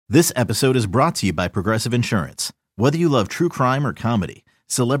This episode is brought to you by Progressive Insurance. Whether you love true crime or comedy,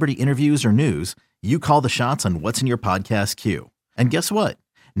 celebrity interviews or news, you call the shots on what's in your podcast queue. And guess what?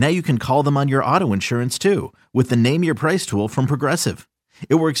 Now you can call them on your auto insurance too with the Name Your Price tool from Progressive.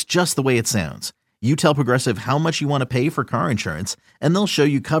 It works just the way it sounds. You tell Progressive how much you want to pay for car insurance, and they'll show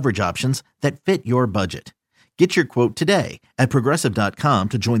you coverage options that fit your budget. Get your quote today at Progressive.com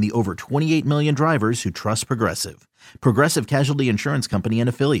to join the over 28 million drivers who trust Progressive. Progressive Casualty Insurance Company and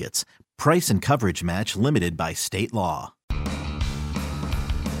Affiliates. Price and coverage match limited by state law.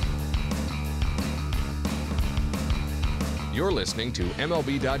 You're listening to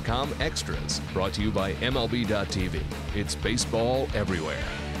MLB.com Extras, brought to you by MLB.tv. It's baseball everywhere.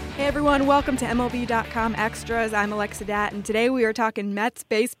 Hey everyone, welcome to MLB.com Extras. I'm Alexa Datt, and today we are talking Mets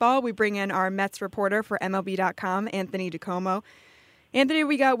baseball. We bring in our Mets reporter for MLB.com, Anthony DiComo. Anthony,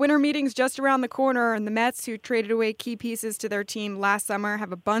 we got winter meetings just around the corner, and the Mets, who traded away key pieces to their team last summer,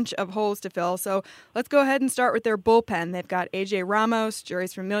 have a bunch of holes to fill. So let's go ahead and start with their bullpen. They've got A.J. Ramos,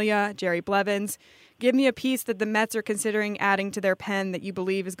 Jeurys Familia, Jerry Blevins. Give me a piece that the Mets are considering adding to their pen that you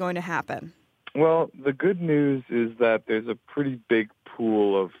believe is going to happen. Well, the good news is that there's a pretty big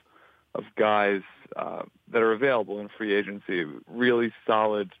pool of guys that are available in free agency, really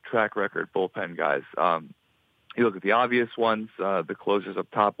solid track record bullpen guys. You look at the obvious ones, the closers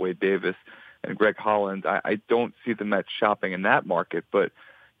up top, Wade Davis and Greg Holland. I don't see the Mets shopping in that market, but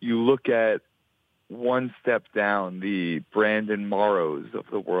you look at one step down, the Brandon Morrows of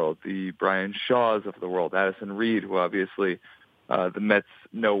the world, the Brian Shaws of the world, Addison Reed, who obviously the Mets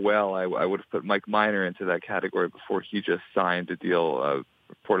know well. I would have put Mike Minor into that category before he just signed a deal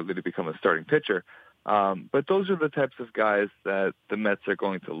reportedly to become a starting pitcher. But those are the types of guys that the Mets are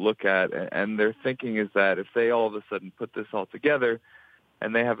going to look at, and their thinking is that if they all of a sudden put this all together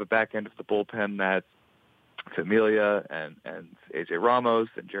and they have a back end of the bullpen that's Familia and A.J. Ramos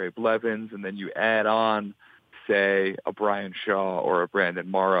and Jerry Blevins, and then you add on, say, a Brian Shaw or a Brandon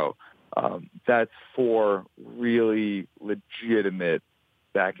Morrow, that's four really legitimate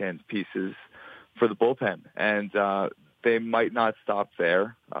back-end pieces for the bullpen. And they might not stop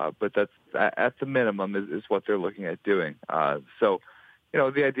there, but that's at the minimum is what they're looking at doing. So,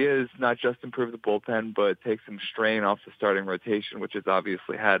 the idea is not just improve the bullpen, but take some strain off the starting rotation, which has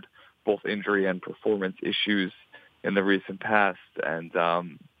obviously had both injury and performance issues in the recent past. And,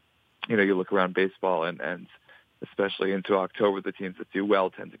 you look around baseball and especially into October, the teams that do well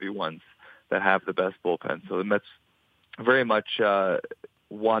tend to be ones that have the best bullpen. So the Mets very much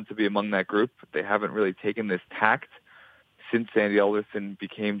want to be among that group. They haven't really taken this tact since Sandy Alderson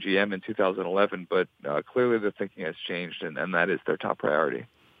became GM in 2011, but clearly their thinking has changed, and that is their top priority.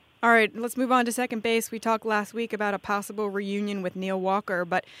 All right, let's move on to second base. We talked last week about a possible reunion with Neil Walker,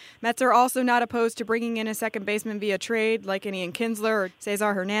 but Mets are also not opposed to bringing in a second baseman via trade, like an Ian Kinsler or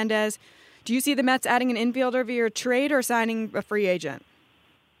Cesar Hernandez. Do you see the Mets adding an infielder via trade or signing a free agent?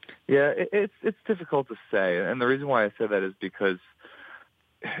 Yeah, it's difficult to say, and the reason why I say that is because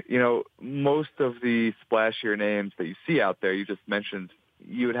most of the splashier names that you see out there, you just mentioned,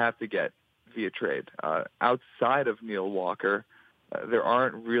 you would have to get via trade. Outside of Neil Walker, there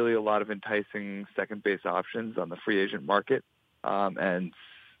aren't really a lot of enticing second base options on the free agent market. And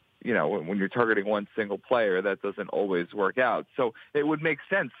when you're targeting one single player, that doesn't always work out. So it would make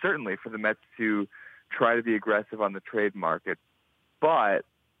sense, certainly, for the Mets to try to be aggressive on the trade market. But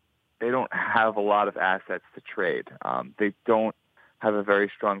they don't have a lot of assets to trade. They don't have a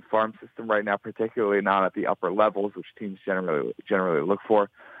very strong farm system right now, particularly not at the upper levels, which teams generally look for.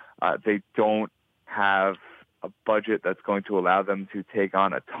 They don't have a budget that's going to allow them to take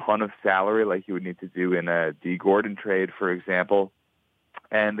on a ton of salary like you would need to do in a D. Gordon trade, for example.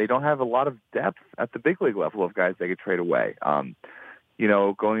 And they don't have a lot of depth at the big league level of guys they could trade away.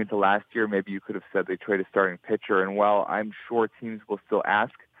 Going into last year, maybe you could have said they trade a starting pitcher. And while I'm sure teams will still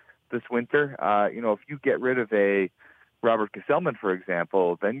ask this winter, if you get rid of a Robert Gesellman, for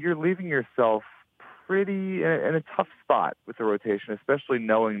example, then you're leaving yourself pretty in a tough spot with the rotation, especially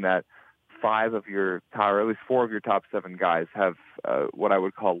knowing that 5 of your top, or at least 4 of your top 7 guys have what I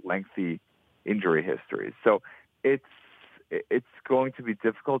would call lengthy injury histories. So it's going to be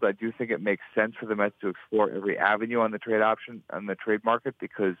difficult. I do think it makes sense for the Mets to explore every avenue on the trade option, on the trade market,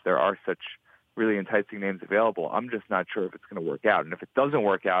 because there are such really enticing names available. I'm just not sure if it's going to work out. And if it doesn't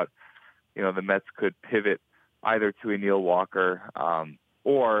work out, the Mets could pivot either to a Neil Walker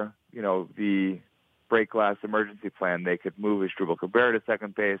or, the break glass emergency plan. They could move Asdrubal Cabrera to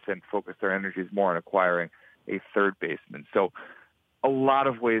second base and focus their energies more on acquiring a third baseman. So a lot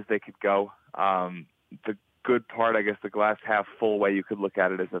of ways they could go. The good part, I guess, the glass half full way you could look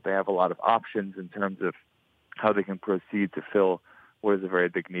at it is that they have a lot of options in terms of how they can proceed to fill what is a very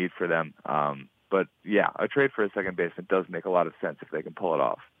big need for them. But yeah, a trade for a second baseman does make a lot of sense if they can pull it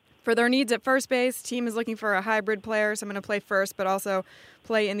off. For their needs at first base, team is looking for a hybrid player, someone to play first, but also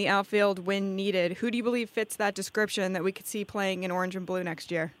play in the outfield when needed. Who do you believe fits that description that we could see playing in orange and blue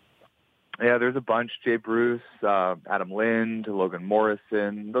next year? Yeah, there's a bunch. Jay Bruce, Adam Lind, Logan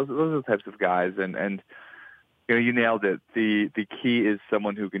Morrison. Those are the types of guys. And you nailed it. The key is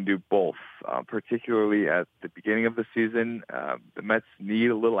someone who can do both, particularly at the beginning of the season. The Mets need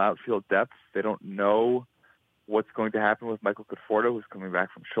a little outfield depth. They don't know what's going to happen with Michael Conforto, who's coming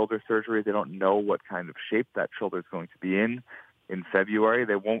back from shoulder surgery. They don't know what kind of shape that shoulder is going to be in February.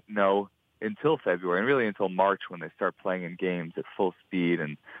 They won't know until February, and really until March when they start playing in games at full speed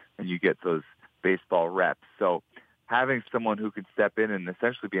and you get those baseball reps. So having someone who could step in and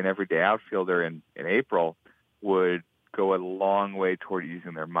essentially be an everyday outfielder in April would go a long way toward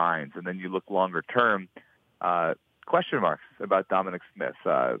using their minds. And then you look longer term, question marks about Dominic Smith.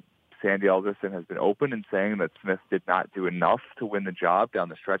 Sandy Alderson has been open in saying that Smith did not do enough to win the job down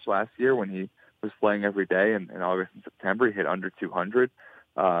the stretch last year when he was playing every day in August and September. He hit under 200.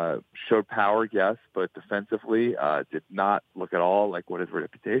 Showed power, yes, but defensively did not look at all like what his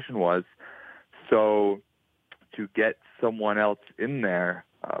reputation was. So to get someone else in there,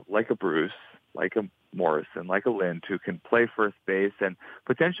 like a Bruce, like a Morrison, like a Lind, who can play first base and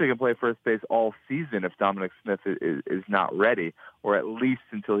potentially can play first base all season if Dominic Smith is not ready, or at least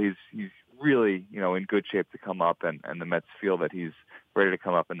until he's really in good shape to come up and the Mets feel that he's ready to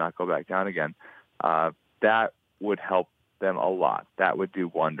come up and not go back down again. That would help them a lot. That would do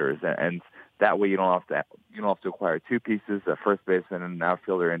wonders, and that way you don't have to acquire two pieces, a first baseman and an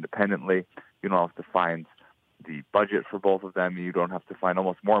outfielder independently. You don't have to find the budget for both of them. You don't have to find,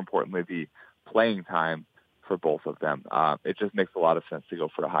 almost more importantly, the playing time for both of them. It just makes a lot of sense to go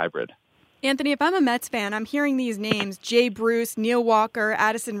for a hybrid. Anthony, if I'm a Mets fan, I'm hearing these names, Jay Bruce, Neil Walker,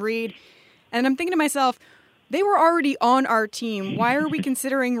 Addison Reed, and I'm thinking to myself, they were already on our team. Why are we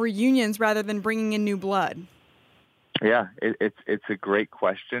considering reunions rather than bringing in new blood? Yeah, it's a great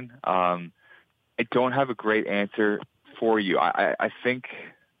question. I don't have a great answer for you. I think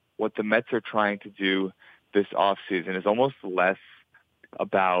what the Mets are trying to do this offseason is almost less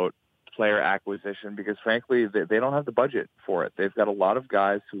about player acquisition because, frankly, they don't have the budget for it. They've got a lot of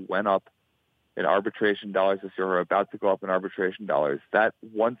guys who went up in arbitration dollars this year, or are about to go up in arbitration dollars. That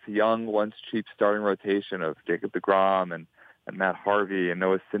once young, once cheap starting rotation of Jacob deGrom and Matt Harvey and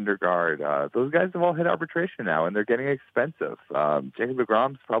Noah Syndergaard, those guys have all hit arbitration now, and they're getting expensive. Jacob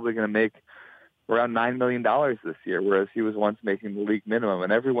deGrom's probably going to make around $9 million this year, whereas he was once making the league minimum,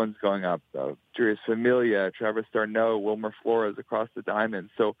 and everyone's going up. Julius Familia, Travis d'Arnaud, Wilmer Flores across the diamond.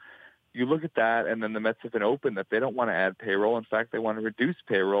 So you look at that, and then the Mets have been open that they don't want to add payroll. In fact, they want to reduce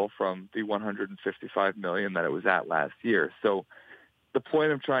payroll from the $155 million that it was at last year. So the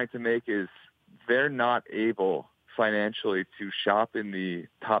point I'm trying to make is they're not able financially to shop in the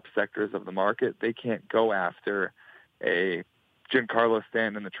top sectors of the market. They can't go after a Giancarlo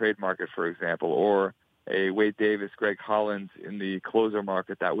Stanton in the trade market, for example, or a Wade Davis, Greg Hollins in the closer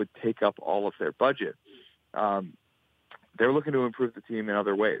market. That would take up all of their budget. They're looking to improve the team in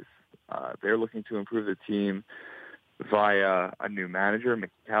other ways. They're looking to improve the team via a new manager,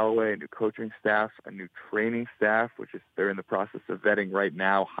 Mickey Callaway, a new coaching staff, a new training staff, which is they're in the process of vetting right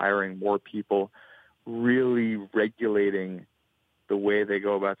now, hiring more people, really regulating the way they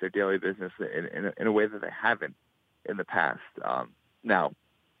go about their daily business in a way that they haven't in the past. Now,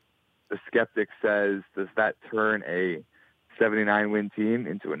 the skeptic says, does that turn a 79-win team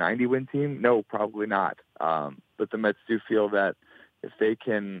into a 90-win team? No, probably not. But the Mets do feel that if they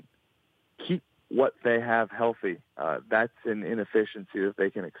can keep what they have healthy, that's an inefficiency that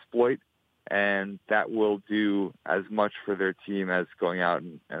they can exploit, and that will do as much for their team as going out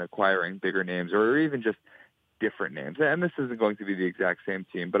and acquiring bigger names or even just different names. And this isn't going to be the exact same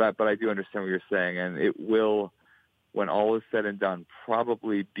team, but I do understand what you're saying, and it will, when all is said and done,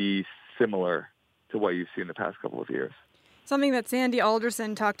 probably be similar to what you've seen the past couple of years. Something that Sandy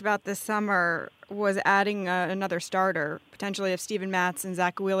Alderson talked about this summer was adding another starter, potentially if Steven Matz and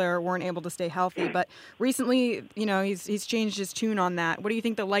Zach Wheeler weren't able to stay healthy. But recently, he's changed his tune on that. What do you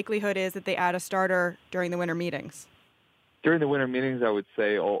think the likelihood is that they add a starter during the winter meetings? During the winter meetings, I would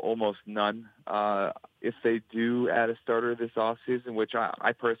say almost none. If they do add a starter this offseason, which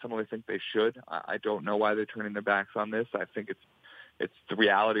I personally think they should, I don't know why they're turning their backs on this. I think it's the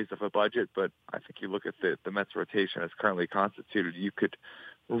realities of a budget, but I think you look at the Mets rotation as currently constituted, you could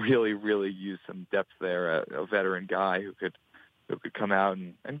really, really use some depth there, a veteran guy who could come out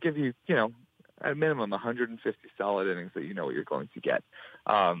and give you, at a minimum, 150 solid innings that you know what you're going to get.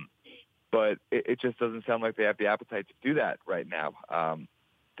 but it just doesn't sound like they have the appetite to do that right now.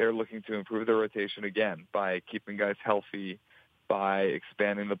 They're looking to improve their rotation again by keeping guys healthy, by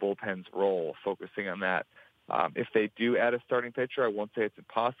expanding the bullpen's role, focusing on that. If they do add a starting pitcher, I won't say it's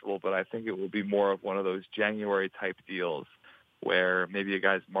impossible, but I think it will be more of one of those January-type deals where maybe a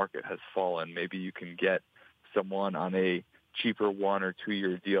guy's market has fallen. Maybe you can get someone on a cheaper 1 or 2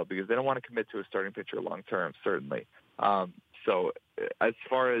 year deal because they don't want to commit to a starting pitcher long term, certainly. So as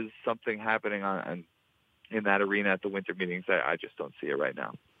far as something happening in that arena at the winter meetings, I just don't see it right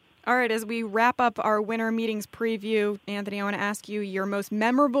now. All right, as we wrap up our winter meetings preview, Anthony, I want to ask you your most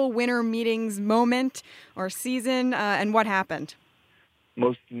memorable winter meetings moment or season and what happened.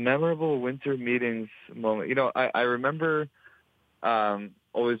 Most memorable winter meetings moment. I remember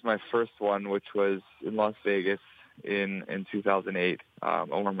always my first one, which was in Las Vegas in 2008.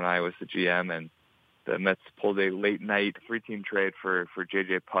 Omar Minaya was the GM, and the Mets pulled a late-night 3-team trade for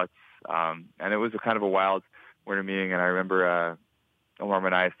J.J. Putz. And it was a kind of a wild winter meeting, and I remember Omar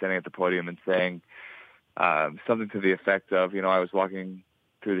Minaya standing at the podium and saying something to the effect of, I was walking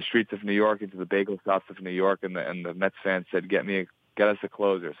through the streets of New York into the bagel shops of New York, and the Mets fans said, get us a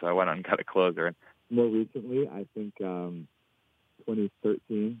closer. So I went out and got a closer. And more recently, I think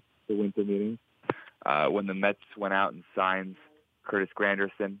 2013, the winter meeting, when the Mets went out and signed Curtis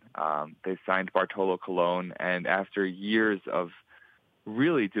Granderson. They signed Bartolo Colon, and after years of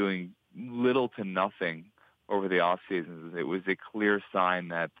really doing little to nothing over the off seasons, it was a clear sign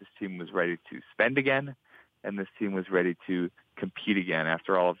that this team was ready to spend again, and this team was ready to compete again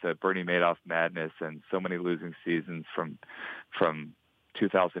after all of the Bernie Madoff madness and so many losing seasons from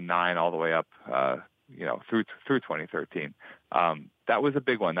 2009 all the way up, through 2013. That was a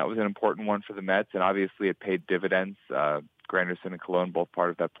big one. That was an important one for the Mets, and obviously it paid dividends. Granderson and Colon, both part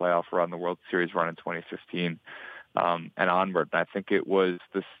of that playoff run, the World Series run in 2015, and onward. And I think it was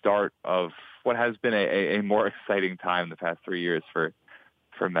the start of what has been a more exciting time the past 3 years for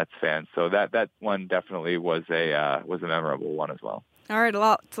Mets fans. So that one definitely was a memorable one as well. All right, a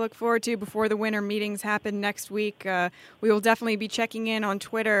lot to look forward to before the winter meetings happen next week. We will definitely be checking in on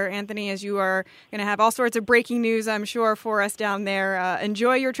Twitter, Anthony, as you are going to have all sorts of breaking news, I'm sure, for us down there.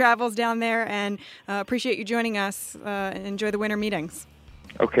 Enjoy your travels down there, and appreciate you joining us. Enjoy the winter meetings.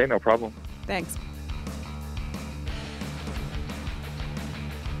 Okay, no problem. Thanks.